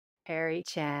Harry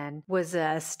Qian was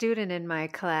a student in my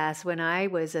class when I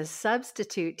was a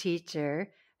substitute teacher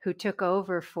who took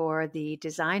over for the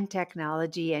design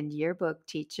technology and yearbook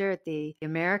teacher at the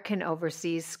American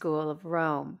Overseas School of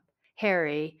Rome.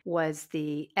 Harry was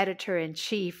the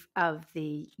editor-in-chief of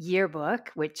the yearbook,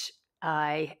 which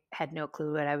I had no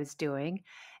clue what I was doing.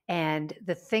 And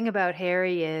the thing about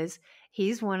Harry is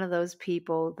he's one of those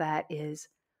people that is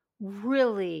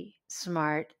really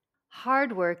smart,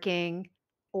 hardworking,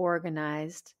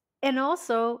 organized, and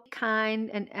also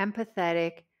kind and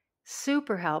empathetic,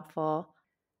 super helpful.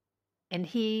 And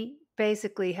he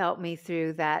basically helped me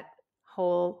through that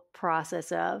whole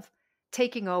process of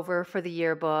taking over for the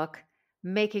yearbook,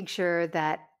 making sure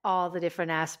that all the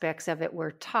different aspects of it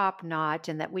were top notch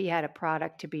and that we had a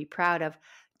product to be proud of,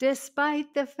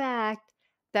 despite the fact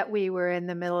that we were in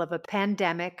the middle of a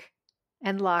pandemic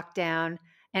and lockdown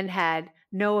and had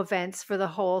no events for the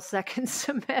whole second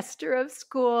semester of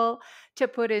school to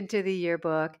put into the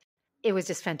yearbook. It was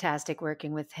just fantastic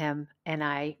working with him, and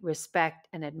I respect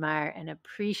and admire and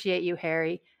appreciate you,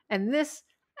 Harry, and this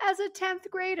as a 10th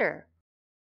grader.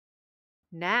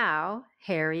 Now,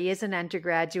 Harry is an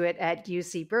undergraduate at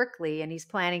UC Berkeley, and he's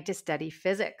planning to study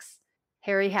physics.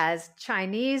 Harry has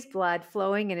Chinese blood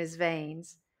flowing in his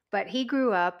veins, but he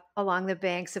grew up along the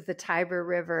banks of the Tiber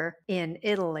River in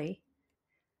Italy.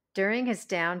 During his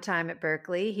downtime at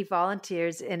Berkeley, he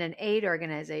volunteers in an aid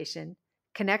organization,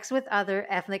 connects with other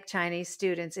ethnic Chinese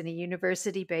students in a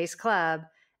university-based club,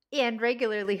 and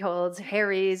regularly holds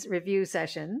Harry's review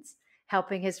sessions,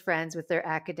 helping his friends with their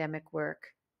academic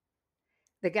work.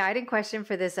 The guiding question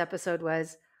for this episode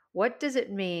was, what does it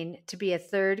mean to be a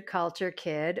third culture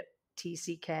kid,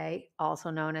 CCK, also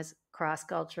known as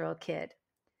cross-cultural kid?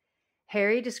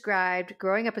 Harry described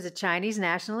growing up as a Chinese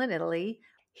national in Italy.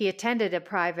 He attended a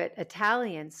private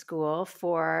Italian school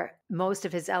for most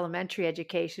of his elementary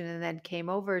education and then came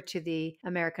over to the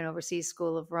American Overseas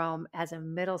School of Rome as a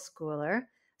middle schooler.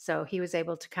 So he was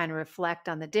able to kind of reflect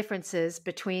on the differences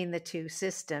between the two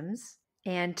systems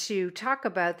and to talk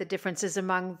about the differences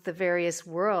among the various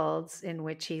worlds in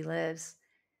which he lives.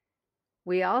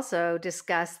 We also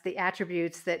discussed the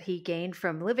attributes that he gained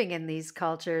from living in these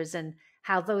cultures and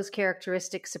how those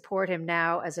characteristics support him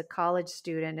now as a college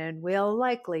student and will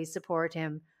likely support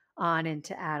him on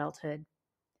into adulthood.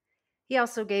 He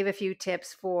also gave a few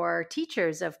tips for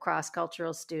teachers of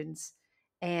cross-cultural students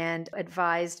and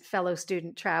advised fellow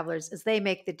student travelers as they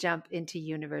make the jump into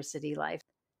university life.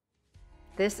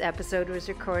 This episode was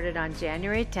recorded on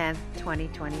January 10th,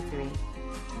 2023.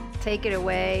 Take it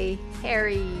away,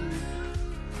 Harry.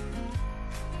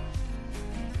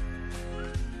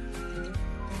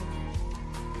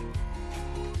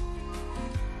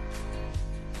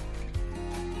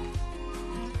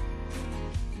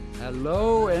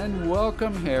 Hello and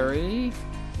welcome, Harry.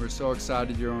 We're so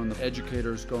excited you're on the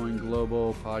Educators Going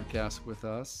Global podcast with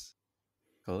us.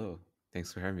 Hello.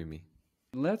 Thanks for having me.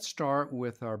 Let's start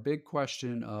with our big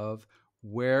question of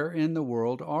where in the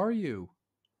world are you?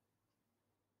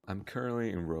 I'm currently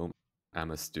in Rome.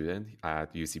 I'm a student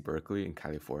at UC Berkeley in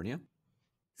California.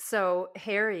 So,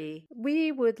 Harry,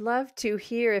 we would love to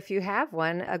hear, if you have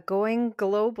one, a going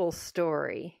global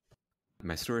story.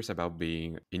 My story is about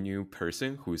being a new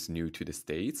person who's new to the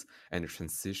States and the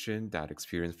transition that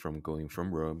experience from going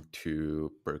from Rome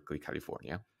to Berkeley,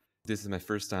 California. This is my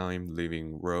first time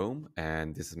leaving Rome,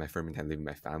 and this is my first time leaving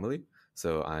my family.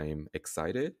 So I'm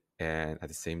excited and at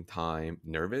the same time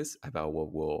nervous about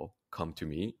what will come to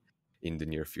me in the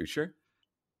near future.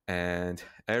 And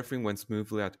everything went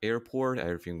smoothly at the airport.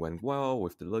 Everything went well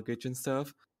with the luggage and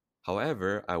stuff.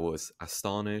 However, I was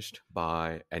astonished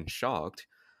by and shocked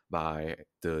by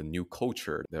the new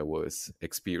culture that was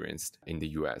experienced in the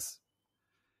US.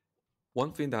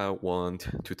 One thing that I want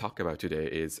to talk about today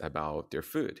is about their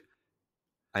food.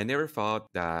 I never thought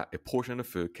that a portion of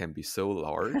food can be so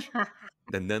large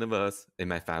that none of us in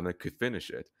my family could finish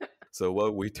it. So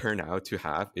what we turn out to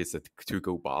have is a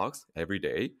to-go box every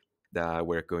day that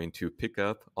we're going to pick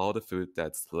up all the food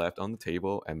that's left on the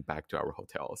table and back to our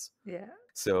hotels. Yeah.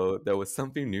 So that was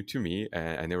something new to me,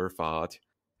 and I never thought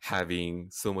having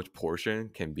so much portion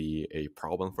can be a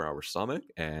problem for our stomach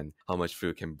and how much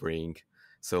food can bring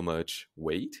so much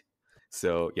weight.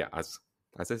 So yeah, as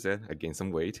I said, I gained some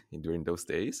weight during those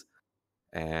days.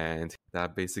 And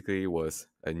that basically was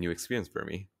a new experience for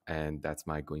me. And that's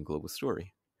my going global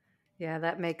story. Yeah,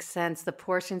 that makes sense. The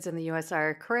portions in the US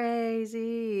are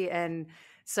crazy. And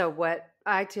so what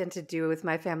I tend to do with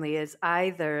my family is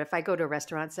either, if I go to a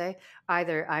restaurant, say,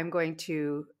 either I'm going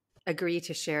to agree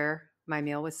to share my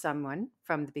meal with someone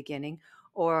from the beginning,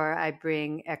 or I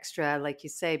bring extra, like you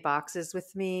say, boxes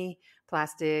with me,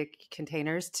 plastic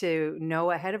containers, to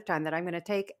know ahead of time that I'm going to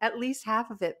take at least half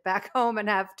of it back home and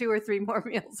have 2 or 3 more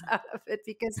meals out of it.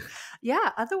 Because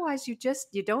yeah, otherwise you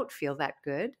don't feel that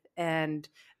good. And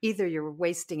either you're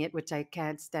wasting it, which I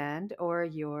can't stand, or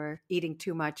you're eating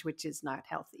too much, which is not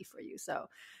healthy for you. So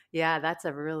yeah, that's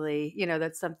a really,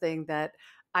 that's something that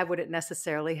I wouldn't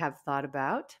necessarily have thought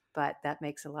about, but that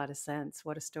makes a lot of sense.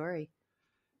 What a story.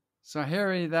 So,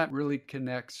 Harry, that really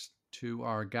connects to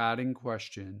our guiding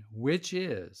question, which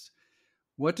is,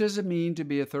 what does it mean to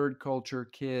be a third culture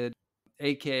kid,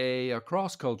 aka a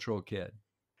cross cultural kid?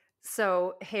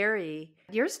 So, Harry,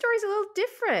 your story's a little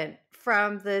different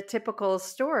from the typical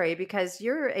story because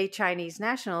you're a Chinese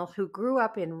national who grew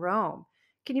up in Rome.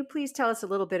 Can you please tell us a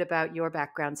little bit about your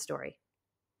background story?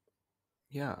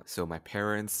 Yeah, so my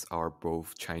parents are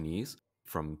both Chinese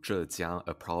from Zhejiang,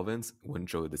 a province,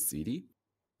 Wenzhou, the city,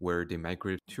 where they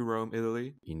migrated to Rome,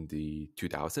 Italy in the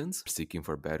 2000s, seeking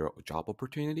for a better job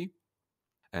opportunity.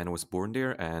 And I was born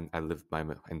there and I lived my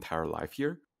entire life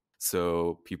here.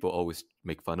 So people always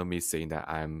make fun of me saying that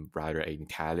I'm rather an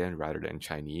Italian rather than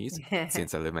Chinese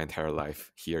since I lived my entire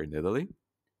life here in Italy.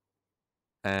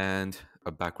 And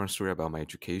a background story about my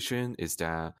education is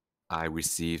that I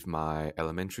received my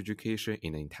elementary education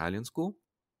in an Italian school,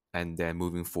 and then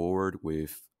moving forward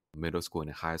with middle school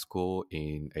and high school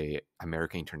in a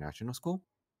American international school.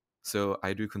 So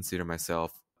I do consider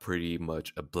myself pretty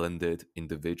much a blended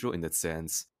individual in the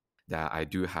sense that I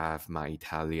do have my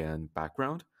Italian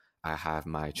background, I have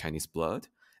my Chinese blood,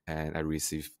 and I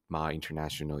received my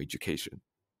international education.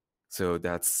 So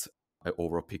that's an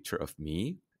overall picture of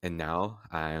me. And now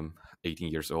I'm 18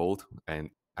 years old and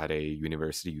at a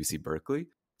university, UC Berkeley.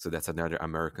 So that's another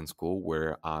American school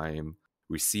where I'm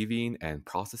receiving and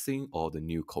processing all the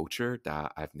new culture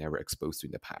that I've never exposed to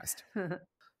in the past.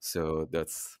 So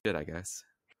that's it, I guess.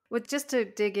 Well, just to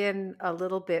dig in a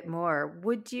little bit more,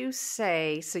 would you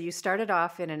say, so you started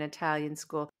off in an Italian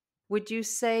school, would you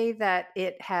say that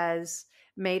it has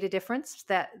made a difference,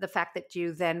 that the fact that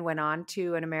you then went on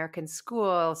to an American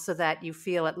school so that you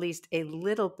feel at least a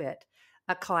little bit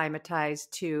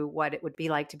acclimatized to what it would be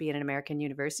like to be in an American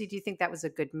university? Do you think that was a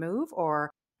good move? Or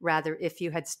rather, if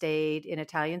you had stayed in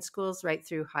Italian schools right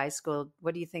through high school,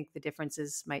 what do you think the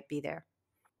differences might be there?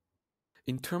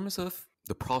 In terms of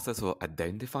the process of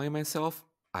identifying myself,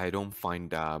 I don't find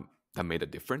that made a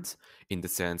difference. In the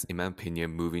sense, in my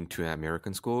opinion, moving to an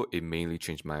American school, it mainly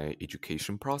changed my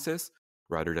education process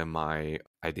rather than my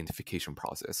identification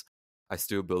process. I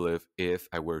still believe if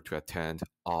I were to attend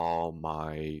all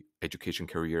my education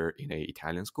career in a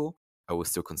Italian school, I would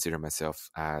still consider myself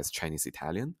as Chinese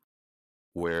Italian.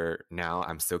 Where now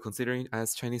I'm still considering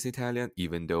as Chinese Italian,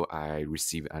 even though I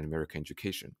received an American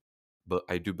education. But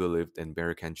I do believe that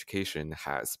American education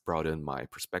has broadened my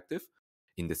perspective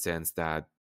in the sense that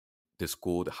the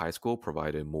high school,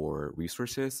 provided more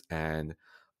resources and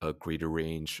a greater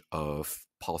range of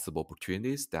possible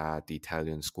opportunities that the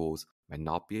Italian schools might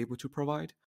not be able to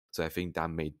provide. So I think that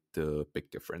made the big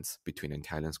difference between an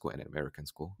Italian school and an American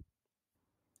school.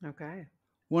 Okay.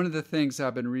 One of the things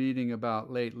I've been reading about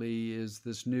lately is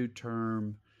this new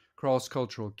term, cross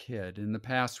cultural kid. In the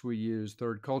past, we used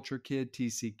third culture kid,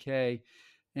 TCK.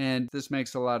 And this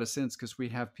makes a lot of sense because we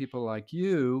have people like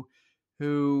you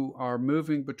who are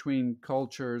moving between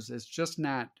cultures. It's just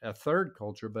not a third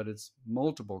culture, but it's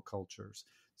multiple cultures.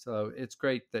 So it's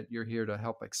great that you're here to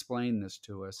help explain this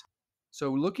to us.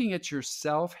 So, looking at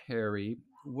yourself, Harry,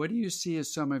 what do you see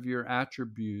as some of your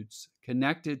attributes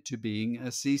connected to being a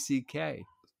CCK?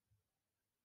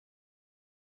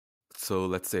 So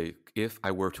let's say if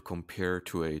I were to compare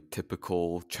to a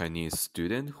typical Chinese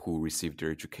student who received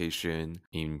their education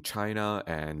in China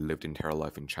and lived entire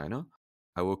life in China,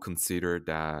 I will consider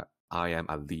that I am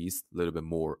at least a little bit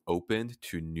more open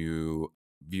to new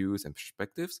views and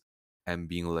perspectives and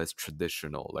being less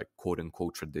traditional, like quote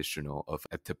unquote traditional of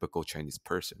a typical Chinese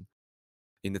person.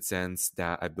 In the sense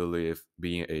that I believe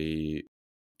being a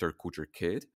third culture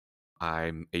kid,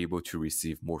 I'm able to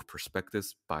receive more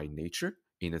perspectives by nature.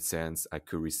 In a sense, I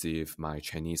could receive my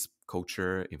Chinese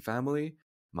culture in family,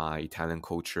 my Italian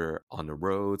culture on the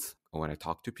roads when I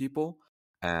talk to people,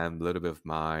 and a little bit of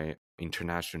my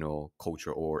international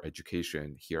culture or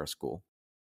education here at school.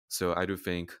 So I do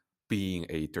think being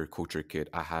a third culture kid,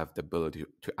 I have the ability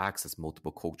to access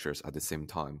multiple cultures at the same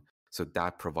time. So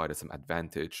that provided some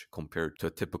advantage compared to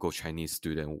a typical Chinese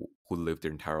student who lived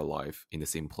their entire life in the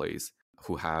same place,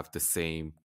 who have the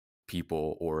same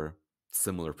people or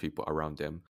similar people around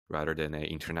them, rather than an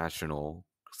international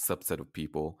subset of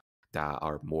people that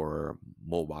are more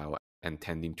mobile and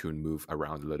tending to move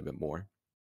around a little bit more.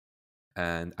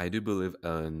 And I do believe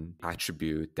an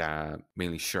attribute that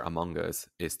mainly share among us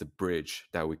is the bridge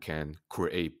that we can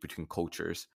create between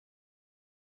cultures.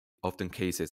 Often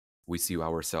cases, we see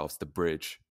ourselves the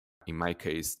bridge, in my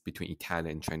case, between Italian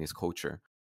and Chinese culture,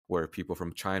 where people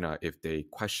from China, if they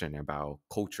question about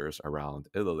cultures around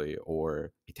Italy,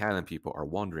 or Italian people are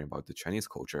wondering about the Chinese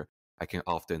culture, I can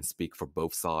often speak for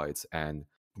both sides and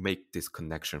make this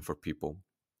connection for people.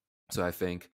 So I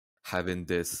think having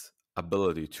this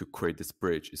ability to create this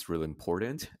bridge is really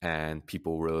important, and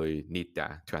people really need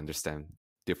that to understand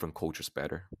different cultures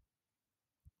better.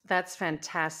 That's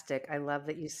fantastic. I love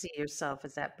that you see yourself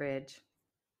as that bridge.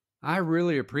 I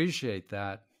really appreciate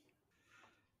that.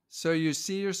 So you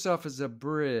see yourself as a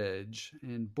bridge,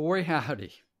 and boy,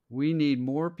 howdy, we need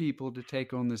more people to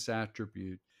take on this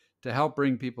attribute to help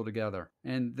bring people together.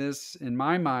 And this, in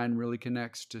my mind, really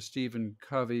connects to Stephen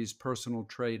Covey's personal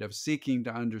trait of seeking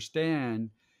to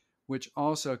understand, which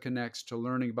also connects to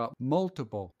learning about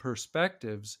multiple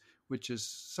perspectives, which is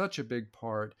such a big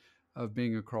part of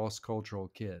being a cross cultural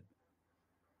kid.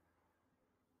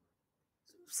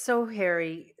 So,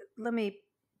 Harry, let me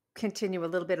continue a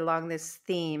little bit along this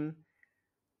theme.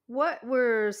 What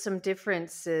were some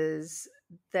differences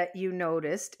that you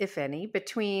noticed, if any,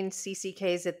 between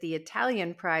CCKs at the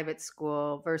Italian private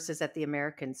school versus at the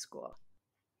American school?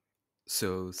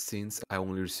 So since I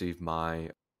only received my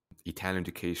Italian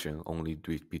education only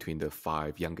between the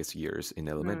 5 youngest years in Mm.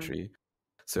 elementary,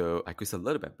 so I could say a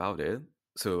little bit about it.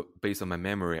 So based on my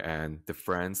memory and the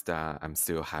friends that I'm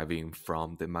still having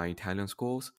from my Italian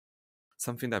schools,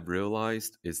 something that I've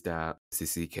realized is that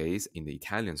CCKs in the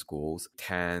Italian schools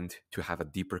tend to have a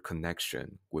deeper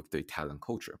connection with the Italian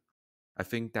culture. I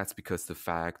think that's because the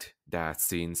fact that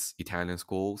since Italian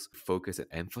schools focus and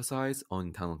emphasize on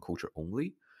Italian culture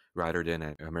only, rather than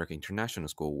an American international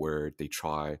school where they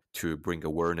try to bring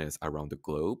awareness around the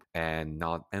globe and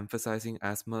not emphasizing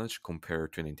as much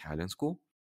compared to an Italian school.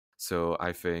 So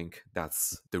I think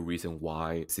that's the reason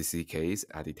why CCKs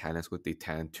at Italian school, they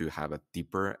tend to have a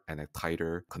deeper and a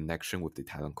tighter connection with the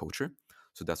Italian culture.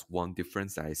 So that's one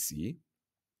difference that I see.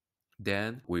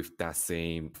 Then, with that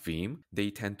same theme,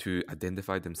 they tend to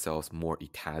identify themselves more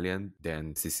Italian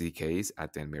than CCKs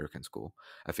at the American school.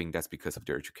 I think that's because of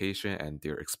their education and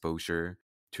their exposure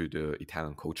to the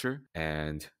Italian culture,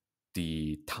 and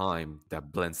the time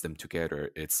that blends them together,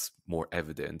 it's more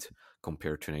evident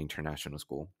compared to an international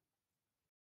school.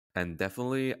 And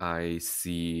definitely, I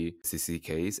see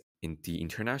CCKs in the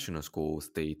international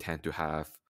schools, they tend to have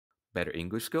better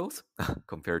English skills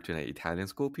compared to an Italian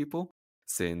school people,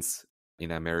 since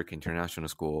in American international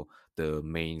school, the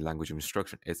main language of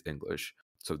instruction is English.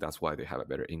 So that's why they have a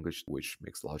better English, which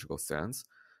makes logical sense.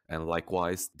 And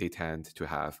likewise, they tend to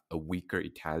have a weaker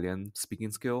Italian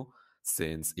speaking skill,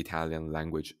 since Italian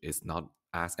language is not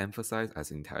as emphasized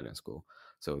as in Italian school.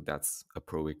 So that's a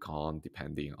pro and con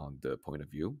depending on the point of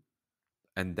view.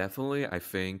 And definitely, I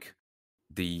think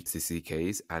the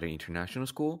CCKs at an international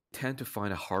school tend to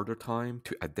find a harder time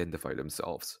to identify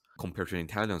themselves compared to an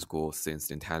Italian school, since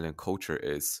the Italian culture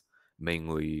is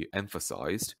mainly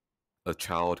emphasized. A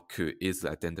child could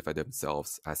easily identify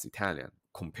themselves as Italian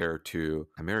compared to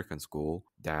American school,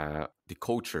 that the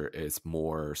culture is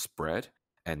more spread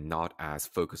and not as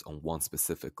focused on one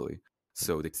specifically.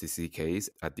 So the CCKs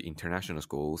at the international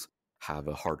schools have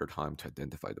a harder time to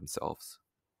identify themselves.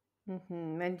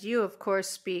 And you, of course,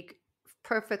 speak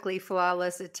perfectly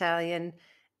flawless Italian,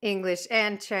 English,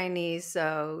 and Chinese.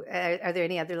 So, are there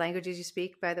any other languages you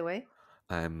speak, by the way?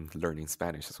 I'm learning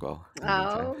Spanish as well in the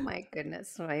meantime. Oh, my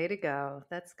goodness. Way to go.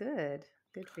 That's good.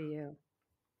 Good for you.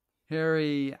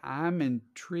 Harry, I'm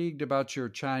intrigued about your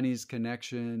Chinese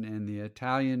connection and the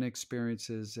Italian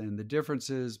experiences and the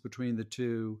differences between the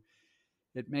two.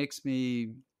 It makes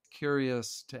me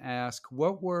curious to ask,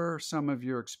 what were some of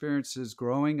your experiences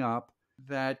growing up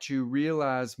that you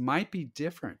realize might be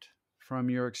different from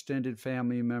your extended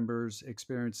family members'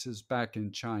 experiences back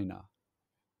in China?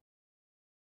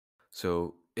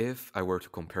 So, if I were to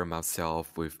compare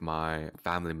myself with my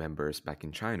family members back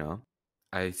in China,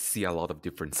 I see a lot of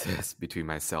differences between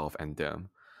myself and them.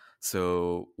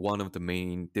 So, one of the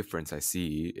main difference I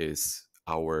see is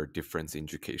our difference in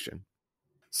education.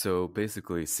 So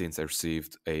basically, since I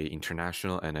received a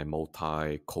international and a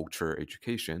multicultural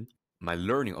education, my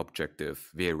learning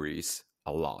objective varies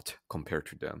a lot compared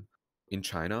to them. In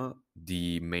China,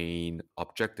 the main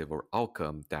objective or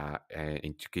outcome that an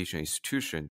education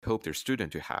institution hope their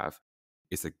student to have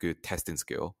is a good testing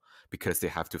skill, because they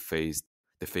have to face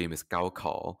the famous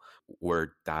Gaokao,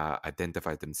 where that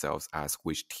identify themselves as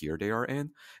which tier they are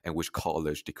in and which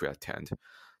college they could attend.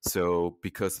 So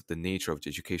because of the nature of the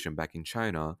education back in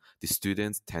China, the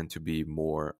students tend to be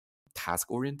more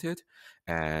task oriented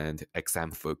and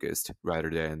exam focused, rather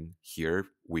than here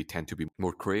we tend to be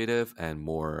more creative and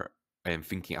more and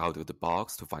thinking out of the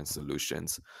box to find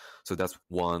solutions. So that's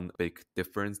one big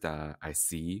difference that I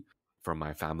see from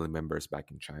my family members back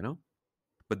in China.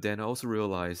 But then I also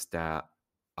realized that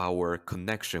our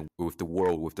connection with the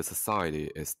world, with the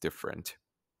society is different.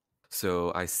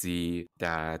 So I see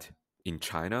that in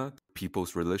China,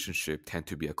 people's relationship tend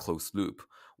to be a closed loop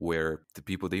where the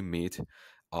people they meet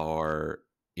are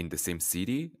in the same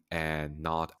city and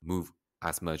not move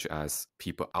as much as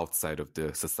people outside of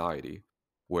the society.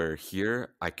 Where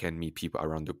here I can meet people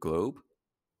around the globe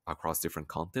across different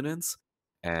continents,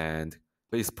 and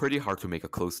but it's pretty hard to make a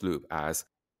closed loop as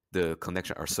the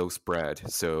connections are so spread.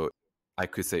 So I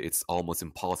could say it's almost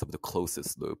impossible to close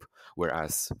this loop,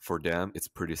 whereas for them it's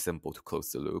pretty simple to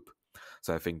close the loop.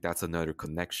 So I think that's another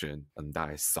connection that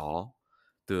I saw.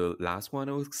 The last one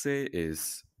I would say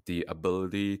is the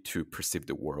ability to perceive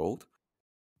the world.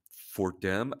 For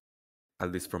them,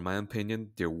 at least from my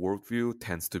opinion, their worldview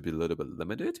tends to be a little bit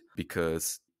limited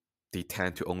because they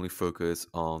tend to only focus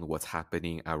on what's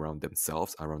happening around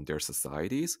themselves, around their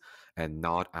societies, and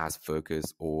not as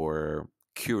focused or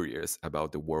curious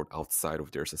about the world outside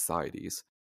of their societies.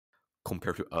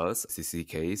 Compared to us,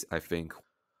 CCKs, I think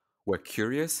we're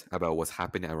curious about what's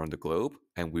happening around the globe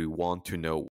and we want to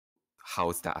know how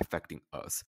is that affecting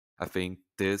us. I think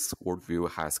this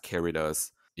worldview has carried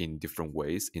us in different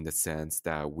ways in the sense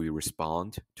that we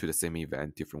respond to the same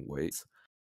event different ways.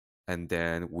 And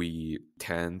then we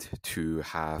tend to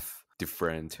have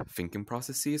different thinking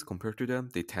processes compared to them.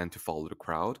 They tend to follow the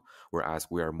crowd, whereas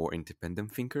we are more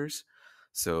independent thinkers.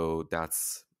 So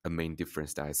that's a main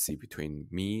difference that I see between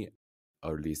me,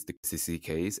 or at least the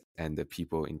CCKs, and the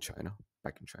people in China,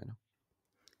 back in China.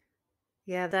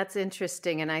 Yeah, that's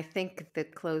interesting. And I think the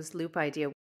closed loop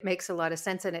idea makes a lot of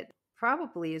sense. And it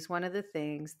probably is one of the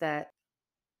things that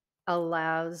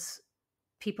allows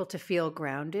people to feel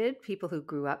grounded, people who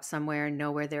grew up somewhere,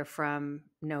 know where they're from,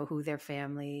 know who their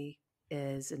family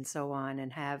is, and so on,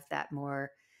 and have that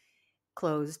more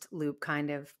closed loop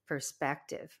kind of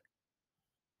perspective.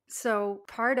 So,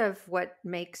 part of what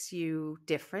makes you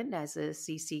different as a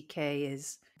CCK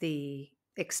is the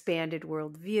expanded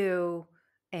worldview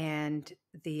and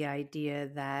the idea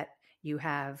that you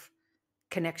have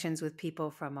connections with people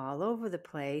from all over the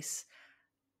place.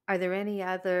 Are there any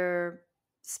other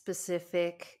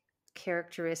specific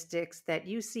characteristics that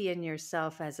you see in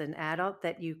yourself as an adult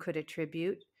that you could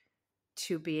attribute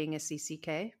to being a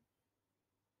CCK?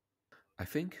 I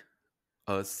think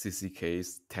us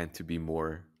CCKs tend to be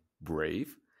more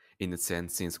brave in a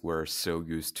sense since we're so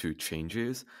used to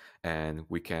changes and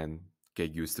we can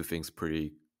get used to things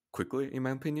pretty quickly, in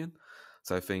my opinion.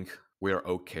 So I think we are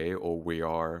okay, or we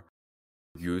are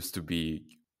used to be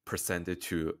presented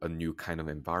to a new kind of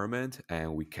environment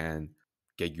and we can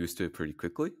get used to it pretty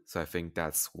quickly. So I think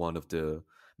that's one of the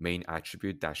main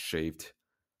attributes that shaped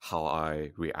how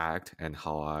I react and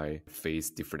how I face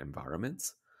different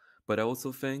environments. But I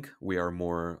also think we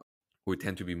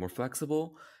tend to be more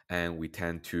flexible and we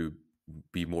tend to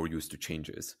be more used to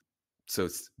changes. So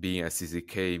being a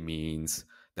CCK means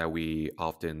that we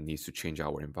often need to change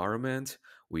our environment.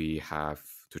 We have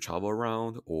to travel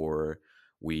around, or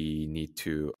we need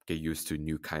to get used to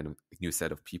new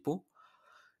set of people.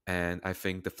 And I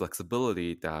think the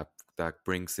flexibility that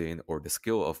brings in, or the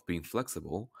skill of being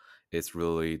flexible, is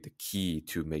really the key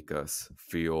to make us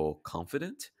feel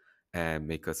confident and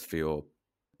make us feel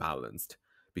balanced,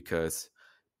 because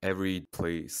every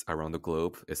place around the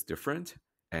globe is different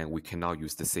and we cannot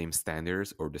use the same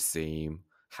standards or the same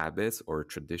habits or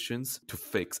traditions to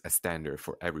fix a standard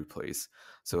for every place.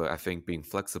 So I think being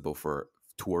flexible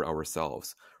toward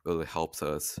ourselves really helps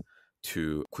us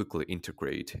to quickly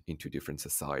integrate into different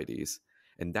societies.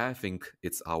 And that, I think,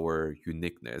 it's our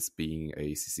uniqueness being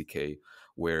a CCK,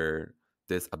 where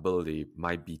this ability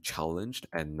might be challenged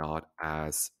and not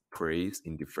as praised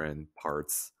in different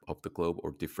parts of the globe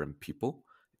or different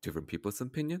people's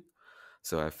opinion.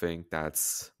 So I think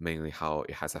that's mainly how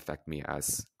it has affected me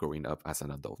as growing up as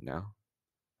an adult now.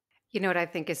 You know what I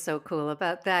think is so cool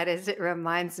about that is it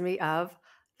reminds me of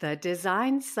the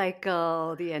design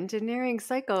cycle, the engineering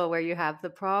cycle, where you have the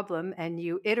problem and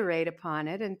you iterate upon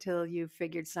it until you've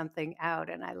figured something out.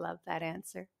 And I love that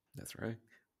answer. That's right.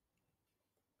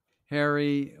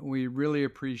 Harry, we really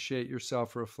appreciate your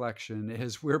self reflection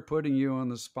as we're putting you on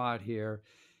the spot here,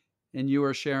 and you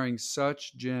are sharing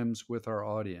such gems with our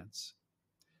audience.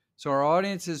 So our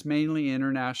audience is mainly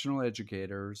international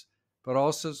educators, but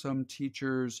also some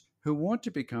teachers who want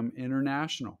to become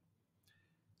international.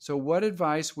 So, what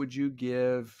advice would you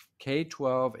give K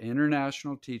 12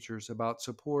 international teachers about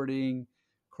supporting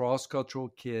cross cultural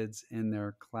kids in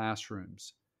their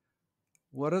classrooms?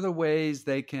 What are the ways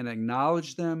they can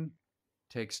acknowledge them,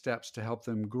 take steps to help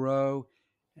them grow,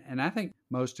 and I think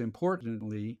most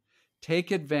importantly,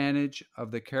 take advantage of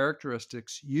the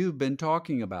characteristics you've been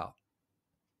talking about?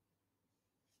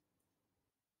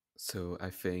 So I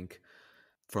think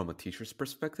from a teacher's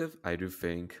perspective, I do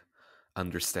think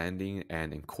understanding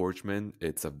and encouragement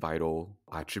it's a vital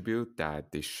attribute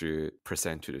that they should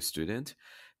present to the student.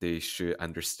 They should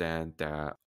understand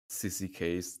that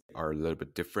CCKs are a little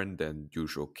bit different than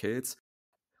usual kids.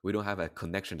 We don't have a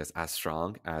connection that's as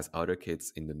strong as other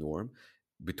kids in the norm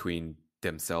between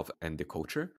themselves and the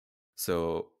culture.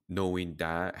 So knowing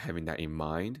that, having that in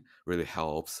mind really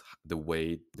helps the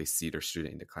way they see their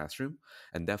student in the classroom,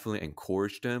 and definitely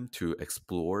encourage them to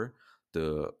explore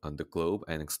the globe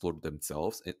and explore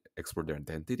themselves and explore their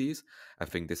identities. I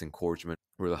think this encouragement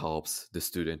really helps the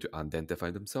student to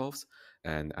identify themselves,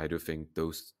 and I do think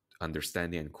those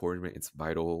understanding and encouragement it's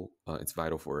vital. It's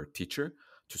vital for a teacher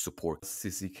to support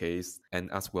CCKs.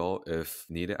 And as well, if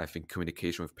needed, I think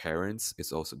communication with parents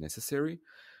is also necessary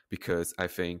because I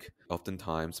think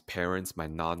oftentimes parents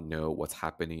might not know what's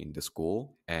happening in the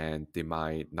school and they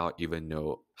might not even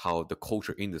know how the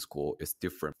culture in the school is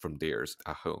different from theirs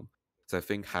at home. So I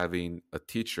think having a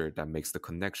teacher that makes the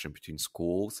connection between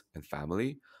schools and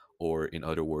family, or in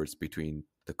other words, between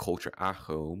the culture at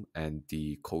home and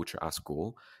the culture at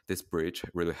school, this bridge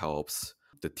really helps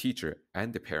the teacher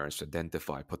and the parents to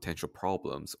identify potential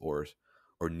problems or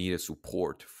needed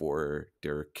support for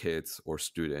their kids or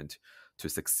student to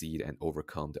succeed and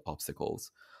overcome the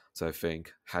obstacles. So I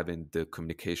think having the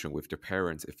communication with the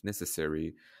parents, if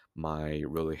necessary, might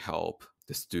really help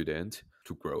the student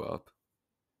to grow up.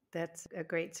 That's a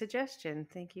great suggestion.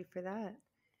 Thank you for that.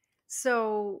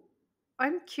 So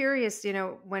I'm curious,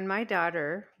 when my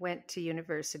daughter went to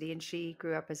university and she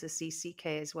grew up as a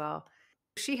CCK as well,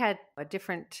 she had a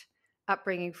different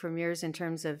upbringing from yours in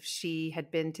terms of she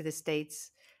had been to the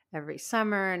States every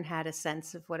summer and had a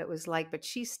sense of what it was like, but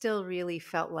she still really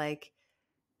felt like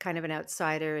kind of an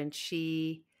outsider and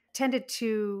she tended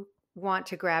to want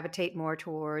to gravitate more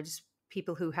towards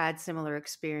people who had similar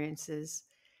experiences.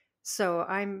 So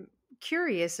I'm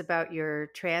curious about your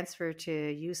transfer to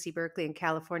UC Berkeley in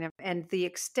California and the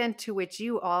extent to which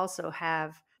you also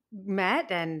have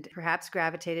met and perhaps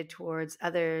gravitated towards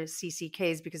other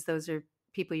CCKs because those are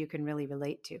people you can really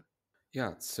relate to.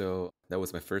 Yeah, so that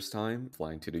was my first time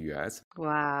flying to the US,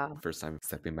 Wow, first time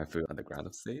stepping my foot on the ground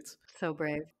of States. so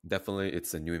brave. Definitely,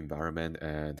 it's a new environment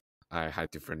and I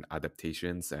had different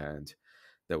adaptations, and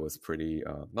that was pretty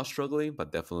not struggling,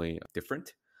 but definitely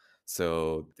different.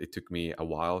 So it took me a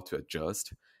while to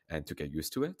adjust and to get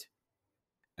used to it.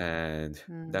 And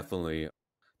Hmm. definitely,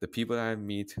 the people that I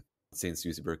meet since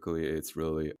UC Berkeley, it's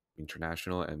really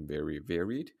international and very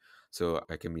varied. So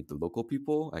I can meet the local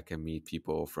people, I can meet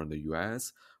people from the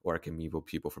US, or I can meet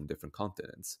people from different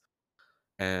continents.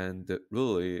 And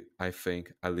really, I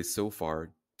think, at least so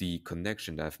far, the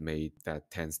connection that I've made that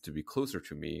tends to be closer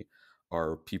to me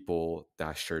are people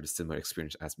that share the similar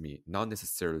experience as me. Not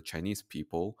necessarily Chinese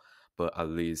people, but at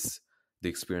least the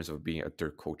experience of being a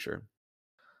third culture.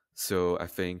 So I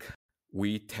think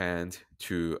we tend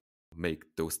to make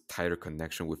those tighter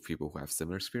connection with people who have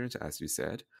similar experience, as you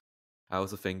said. I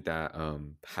also think that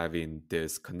having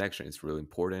this connection is really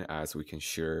important as we can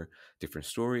share different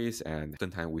stories, and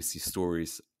sometimes we see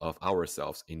stories of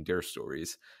ourselves in their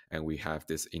stories, and we have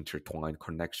this intertwined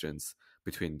connections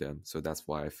between them. So that's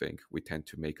why I think we tend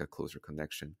to make a closer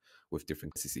connection with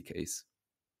different CCKs.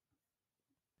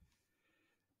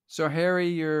 So, Harry,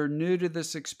 you're new to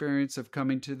this experience of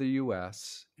coming to the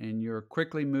US and you're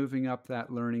quickly moving up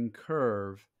that learning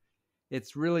curve.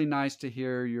 It's really nice to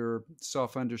hear your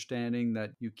self understanding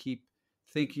that you keep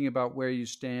thinking about where you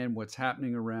stand, what's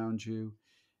happening around you.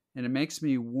 And it makes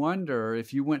me wonder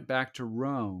if you went back to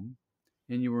Rome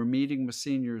and you were meeting with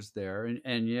seniors there,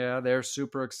 and yeah, they're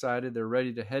super excited. They're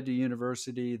ready to head to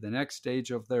university, the next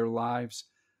stage of their lives.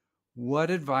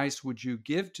 What advice would you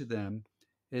give to them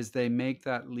as they make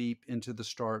that leap into the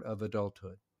start of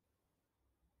adulthood?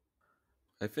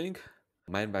 I think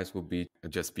my advice would be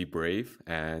just be brave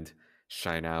and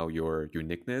shine out your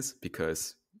uniqueness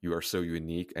because you are so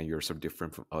unique and you're so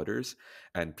different from others,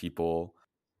 and people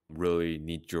really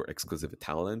need your exclusive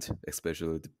talent,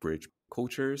 especially the bridge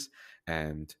cultures.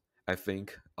 And I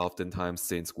think oftentimes,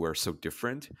 since we're so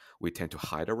different, we tend to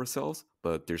hide ourselves,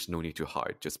 but there's no need to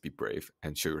hide. Just be brave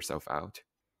and show yourself out.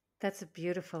 That's a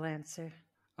beautiful answer.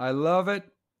 I love it.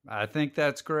 I think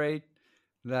that's great.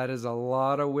 That is a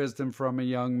lot of wisdom from a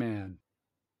young man.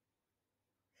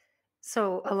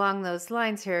 So, along those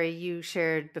lines, Harry, you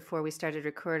shared before we started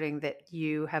recording that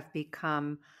you have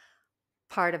become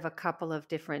part of a couple of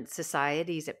different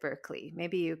societies at Berkeley.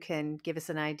 Maybe you can give us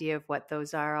an idea of what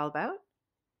those are all about?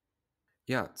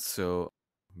 Yeah, so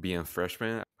being a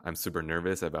freshman, I'm super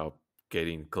nervous about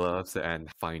getting gloves and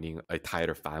finding a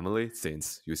tighter family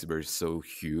since UC Berkeley is so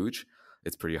huge.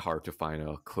 It's pretty hard to find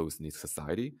a close-knit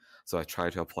society. So I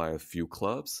tried to apply a few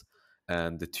clubs.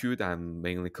 And the two that I'm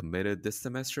mainly committed this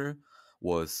semester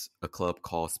was a club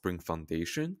called Spring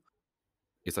Foundation.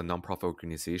 It's a nonprofit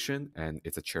organization and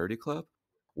it's a charity club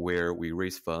where we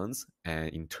raise funds, and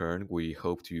in turn we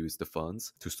hope to use the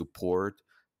funds to support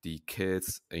the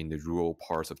kids in the rural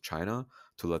parts of China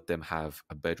to let them have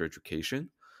a better education.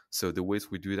 So the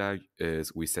ways we do that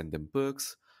is we send them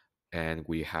books and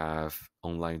we have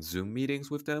online Zoom meetings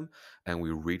with them and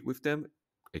we read with them,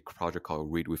 a project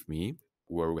called Read With Me,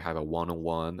 where we have a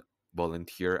one-on-one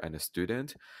volunteer and a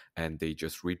student, and they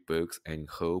just read books and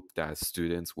hope that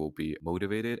students will be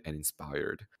motivated and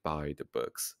inspired by the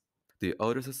books. The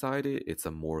other society, it's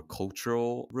a more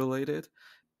cultural related.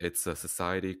 It's a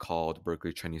society called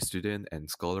Berkeley Chinese Student and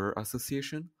Scholar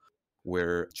Association,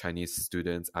 where Chinese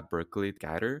students at Berkeley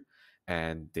gather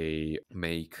and they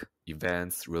make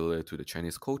events related to the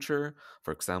Chinese culture.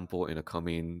 For example, in the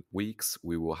coming weeks,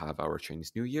 we will have our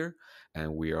Chinese New Year,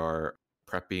 and we are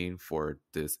prepping for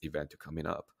this event to coming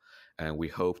up. And we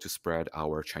hope to spread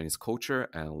our Chinese culture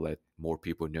and let more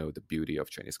people know the beauty of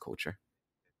Chinese culture.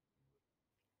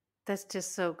 That's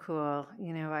just so cool.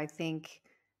 I think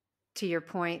to your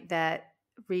point that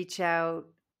reach out,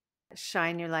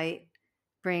 shine your light,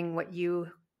 bring what you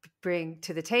bring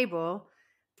to the table.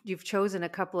 You've chosen a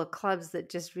couple of clubs that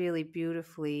just really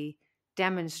beautifully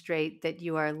demonstrate that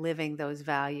you are living those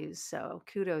values. So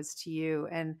kudos to you.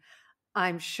 And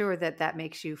I'm sure that that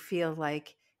makes you feel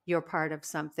like you're part of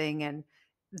something. And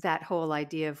that whole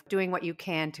idea of doing what you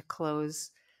can to close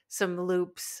some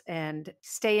loops and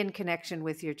stay in connection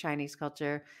with your Chinese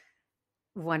culture,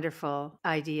 wonderful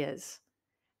ideas.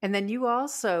 And then you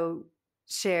also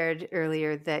shared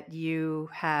earlier that you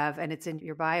have, and it's in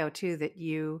your bio too, that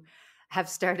you have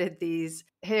started these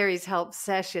Harry's Help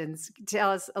sessions.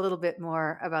 Tell us a little bit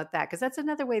more about that, because that's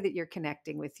another way that you're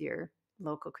connecting with your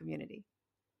local community.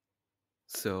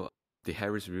 So the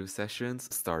Harris Review sessions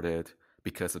started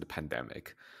because of the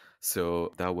pandemic.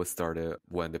 So that was started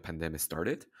when the pandemic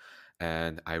started.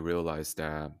 And I realized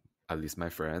that at least my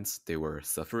friends, they were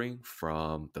suffering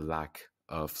from the lack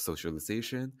of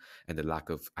socialization and the lack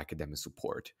of academic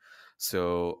support.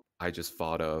 So I just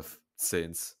thought of,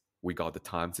 since we got the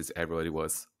time, since everybody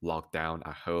was locked down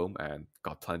at home and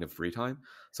got plenty of free time,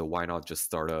 so why not just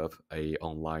start up a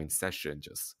online session,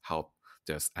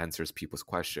 just answers people's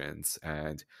questions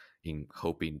and in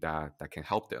hoping that that can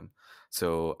help them.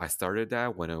 So I started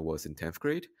that when I was in 10th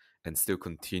grade and still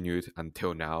continued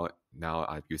until now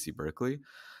at UC Berkeley.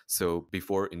 So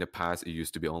before, in the past, it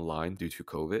used to be online due to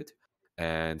COVID,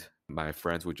 and my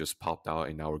friends would just pop out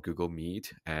in our Google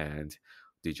Meet and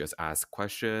they just ask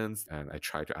questions and I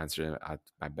try to answer them at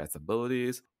my best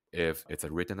abilities. If it's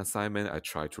a written assignment, I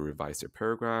try to revise their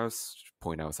paragraphs,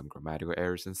 point out some grammatical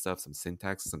errors and stuff, some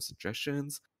syntax, some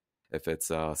suggestions. If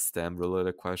it's a STEM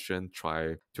related question,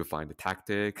 try to find the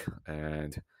tactic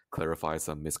and clarify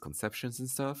some misconceptions and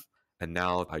stuff. And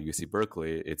now at UC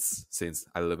Berkeley, it's since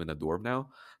I live in a dorm now,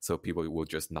 so people will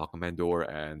just knock on my door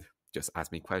and just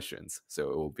ask me questions. So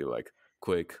it will be like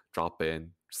quick drop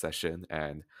in session,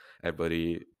 and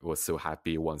everybody was so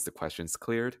happy once the questions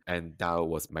cleared. And that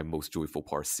was my most joyful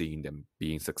part, seeing them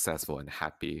being successful and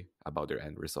happy about their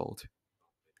end result.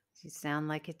 You sound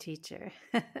like a teacher.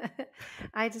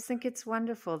 I just think it's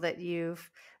wonderful that you've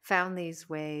found these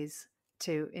ways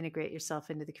to integrate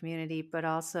yourself into the community, but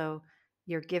also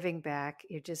you're giving back.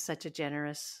 You're just such a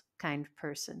generous, kind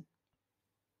person.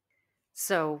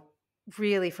 So,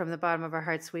 really, from the bottom of our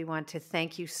hearts, we want to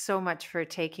thank you so much for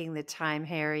taking the time,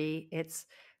 Harry. It's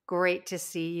great to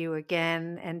see you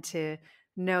again and to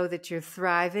know that you're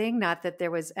thriving. Not that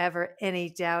there was ever any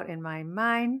doubt in my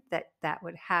mind that that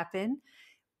would happen,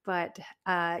 but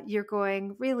you're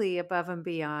going really above and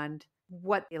beyond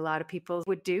what a lot of people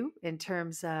would do in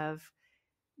terms of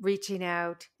reaching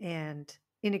out and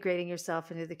integrating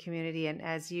yourself into the community. And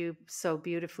as you so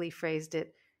beautifully phrased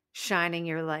it, shining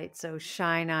your light. So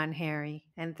shine on, Harry.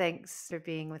 And thanks for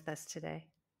being with us today.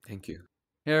 Thank you.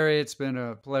 Harry, it's been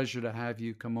a pleasure to have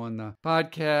you come on the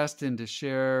podcast and to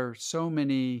share so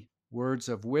many words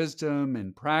of wisdom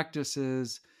and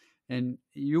practices And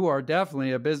you are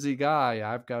definitely a busy guy.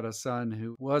 I've got a son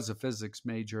who was a physics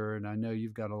major, and I know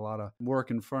you've got a lot of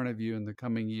work in front of you in the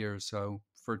coming years. So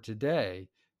for today,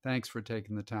 thanks for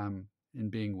taking the time and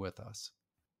being with us.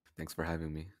 Thanks for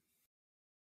having me.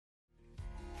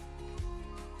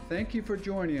 Thank you for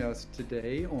joining us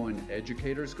today on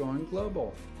Educators Going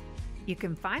Global. You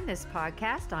can find this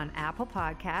podcast on Apple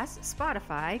Podcasts,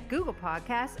 Spotify, Google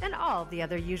Podcasts, and all the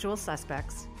other usual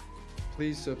suspects.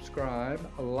 Please subscribe,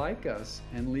 like us,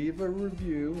 and leave a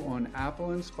review on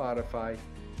Apple and Spotify,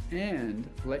 and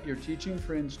let your teaching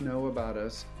friends know about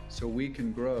us so we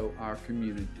can grow our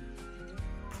community.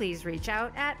 Please reach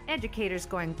out at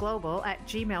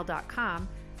educatorsgoingglobal@gmail.com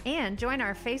and join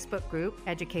our Facebook group,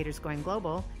 Educators Going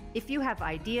Global, if you have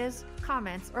ideas,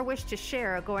 comments, or wish to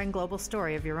share a Going Global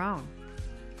story of your own.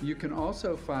 You can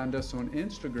also find us on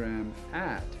Instagram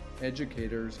at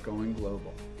Educators Going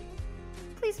Global.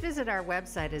 Please visit our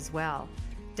website as well,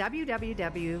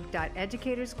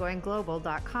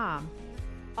 www.educatorsgoingglobal.com.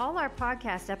 All our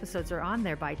podcast episodes are on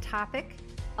there by topic,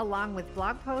 along with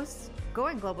blog posts,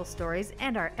 Going Global stories,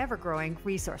 and our ever-growing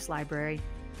resource library.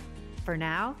 For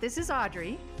now, this is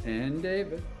Audrey And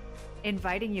David.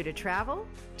 inviting you to travel,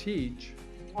 Teach.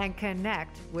 and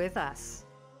connect with us.